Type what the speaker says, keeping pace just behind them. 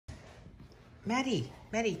Maddie.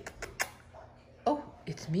 Oh,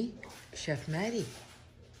 it's me, Chef Maddie.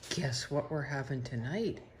 Guess what we're having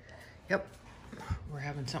tonight? Yep, we're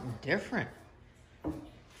having something different.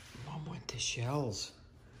 Mom went to Shell's.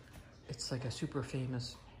 It's like a super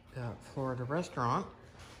famous Florida restaurant.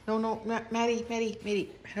 No, Maddie.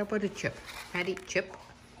 How about a chip? Maddie, chip.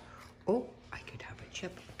 Oh, I could have a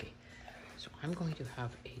chip. Okay, so I'm going to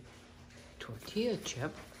have a tortilla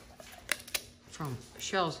chip from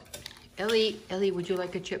Shell's. Ellie, would you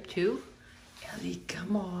like a chip too? Ellie,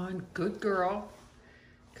 come on, good girl.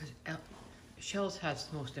 Because Shell's has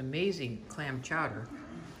the most amazing clam chowder.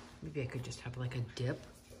 Maybe I could just have like a dip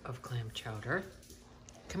of clam chowder.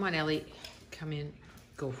 Come on, Ellie, come in.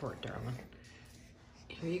 Go for it, darling.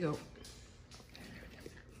 Here you go.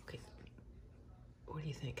 Okay, what do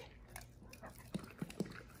you think?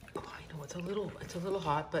 Oh, I know it's a little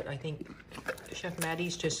hot, but I think Chef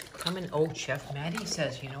Maddie's just coming. Oh, Chef Maddie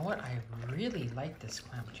says, you know what? I really like this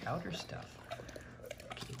clam chowder stuff.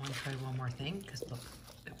 Okay, you want to try one more thing? Because look,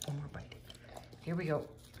 one more bite. Here we go.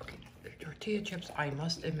 Okay, tortilla chips, I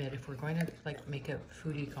must admit, if we're going to like make a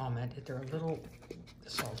foodie comment, they're a little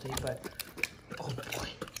salty, but oh boy.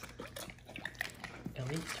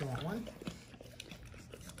 Ellie, do you want one?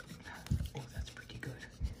 Oh, that's pretty good.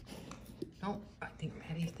 No, I think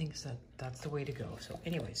Maddie thinks that that's the way to go. So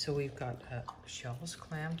anyway, so we've got Shell's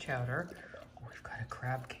clam chowder. We've got a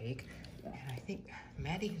crab cake. And I think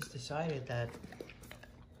Maddie has decided that,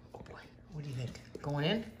 oh boy, what do you think? Going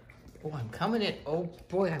in? Oh, I'm coming in. Oh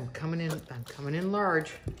boy, I'm coming in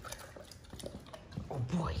large. Oh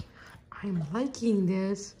boy, I'm liking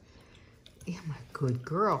this. I'm a good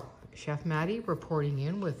girl. Chef Maddie reporting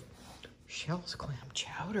in with Shell's clam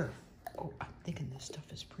chowder. Oh, I'm thinking this stuff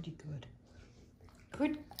is pretty good.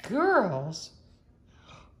 Good girls.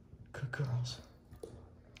 Good girls.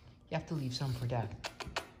 You have to leave some for Dad.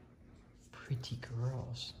 Pretty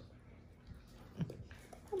girls.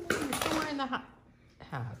 You're wearing the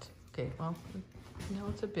hat. Okay, well, now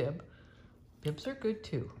it's a bib. Bibs are good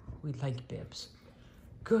too. We like bibs.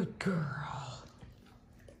 Good girl.